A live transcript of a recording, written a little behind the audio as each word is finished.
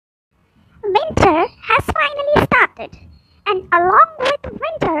started. And along with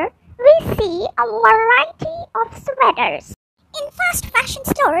winter, we see a variety of sweaters. In fast fashion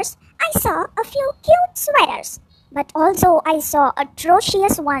stores, I saw a few cute sweaters, but also I saw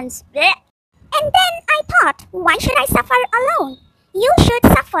atrocious ones. Blech. And then I thought, why should I suffer alone? You should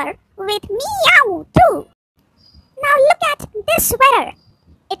suffer with meow too. Now look at this sweater.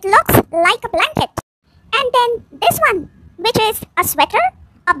 It looks like a blanket. And then this one, which is a sweater,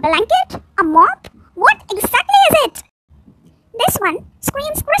 a blanket, a mop. What exactly is it? This one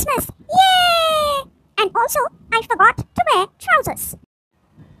screams Christmas. Yay! And also, I forgot to wear trousers.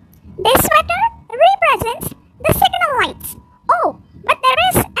 This sweater represents the signal lights. Oh, but there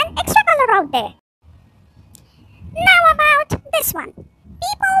is an extra color out there. Now about this one.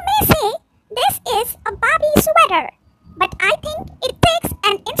 People may say this is a Barbie sweater, but I think it takes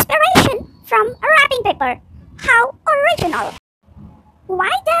an inspiration from wrapping paper. How original.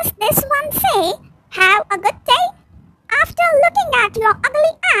 Why does this one say, have a good day? After looking at your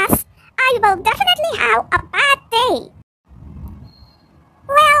ugly ass, I will definitely have a bad day.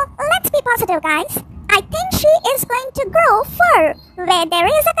 Well, let's be positive, guys. I think she is going to grow fur where there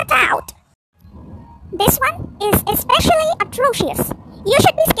is a cutout. This one is especially atrocious. You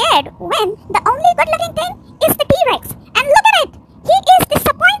should be scared when the only good-looking thing is the T-Rex. And look at it! He is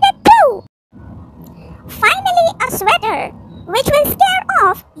disappointed too! Finally, a sweater which will scare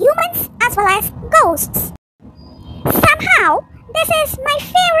off humans as well as ghosts. Somehow, this is my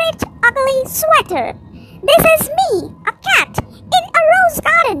favorite ugly sweater. This is me, a cat, in a rose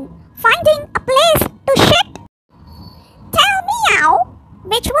garden, finding a place to shit. Tell meow,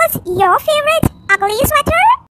 which was your favorite ugly sweater?